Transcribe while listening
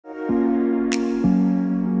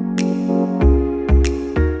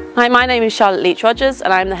Hi, my name is Charlotte Leach-Rogers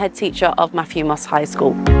and I'm the head teacher of Matthew Moss High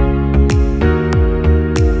School.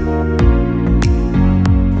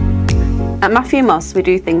 At Matthew Moss we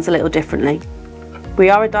do things a little differently.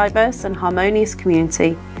 We are a diverse and harmonious community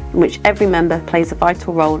in which every member plays a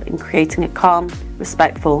vital role in creating a calm,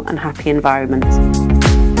 respectful and happy environment.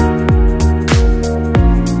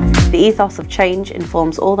 The ethos of change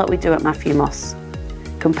informs all that we do at Matthew Moss.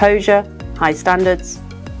 Composure, high standards,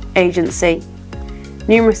 agency,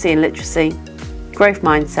 numeracy and literacy, growth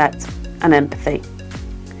mindset and empathy.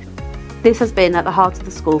 This has been at the heart of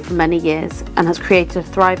the school for many years and has created a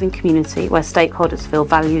thriving community where stakeholders feel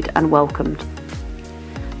valued and welcomed.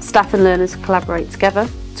 Staff and learners collaborate together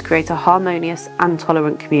to create a harmonious and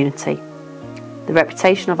tolerant community. The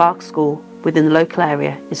reputation of our school within the local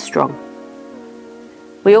area is strong.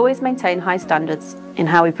 We always maintain high standards in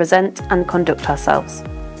how we present and conduct ourselves.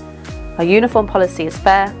 Our uniform policy is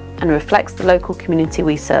fair and reflects the local community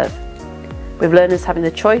we serve, with learners having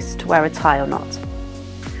the choice to wear a tie or not.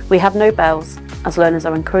 We have no bells, as learners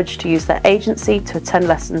are encouraged to use their agency to attend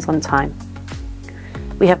lessons on time.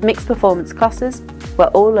 We have mixed performance classes, where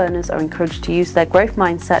all learners are encouraged to use their growth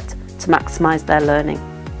mindset to maximise their learning.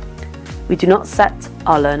 We do not set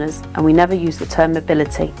our learners, and we never use the term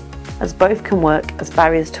mobility, as both can work as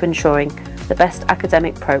barriers to ensuring the best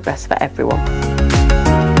academic progress for everyone.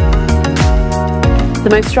 The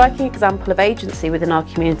most striking example of agency within our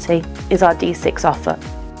community is our D6 offer.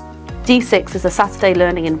 D6 is a Saturday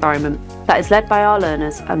learning environment that is led by our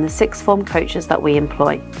learners and the sixth form coaches that we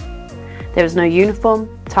employ. There is no uniform,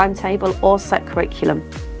 timetable or set curriculum.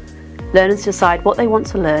 Learners decide what they want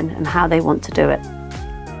to learn and how they want to do it.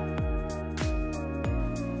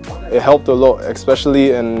 It helped a lot, especially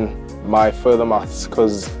in my further maths,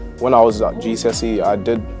 because when I was at GCSE I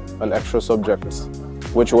did an extra subject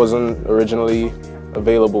which wasn't originally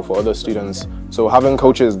available for other students. So having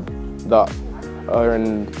coaches that are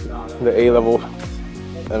in the A-level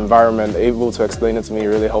environment able to explain it to me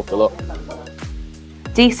really helped a lot.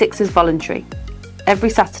 D6 is voluntary. Every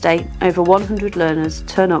Saturday, over 100 learners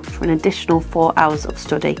turn up for an additional 4 hours of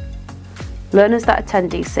study. Learners that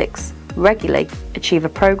attend D6 regularly achieve a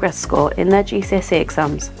progress score in their GCSE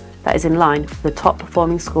exams that is in line with the top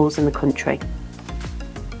performing schools in the country.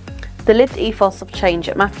 The lived ethos of change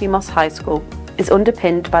at Matthew Moss High School is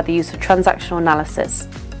underpinned by the use of transactional analysis,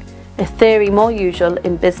 a theory more usual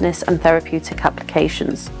in business and therapeutic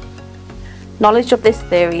applications. Knowledge of this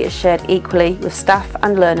theory is shared equally with staff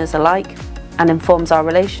and learners alike and informs our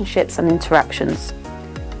relationships and interactions,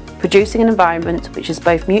 producing an environment which is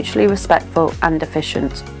both mutually respectful and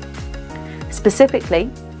efficient. Specifically,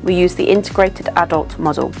 we use the integrated adult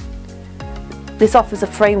model. This offers a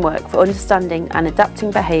framework for understanding and adapting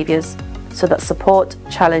behaviours so that support,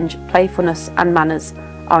 challenge, playfulness and manners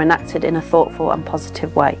are enacted in a thoughtful and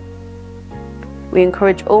positive way. We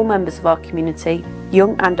encourage all members of our community,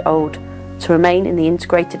 young and old, to remain in the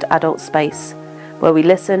integrated adult space, where we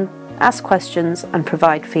listen, ask questions and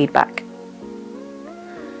provide feedback.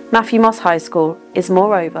 Matthew Moss High School is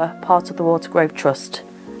moreover part of the Watergrove Trust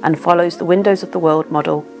and follows the Windows of the World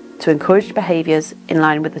model to encourage behaviours in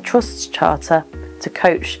line with the Trust's charter to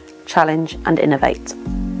coach, challenge and innovate.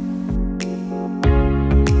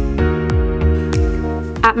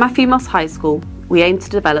 At Matthew Moss High School, we aim to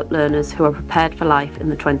develop learners who are prepared for life in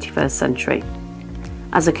the 21st century.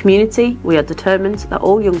 As a community, we are determined that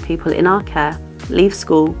all young people in our care leave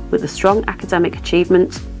school with a strong academic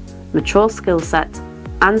achievement, mature skill set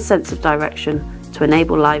and sense of direction to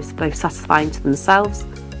enable lives both satisfying to themselves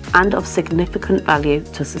and of significant value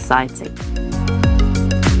to society.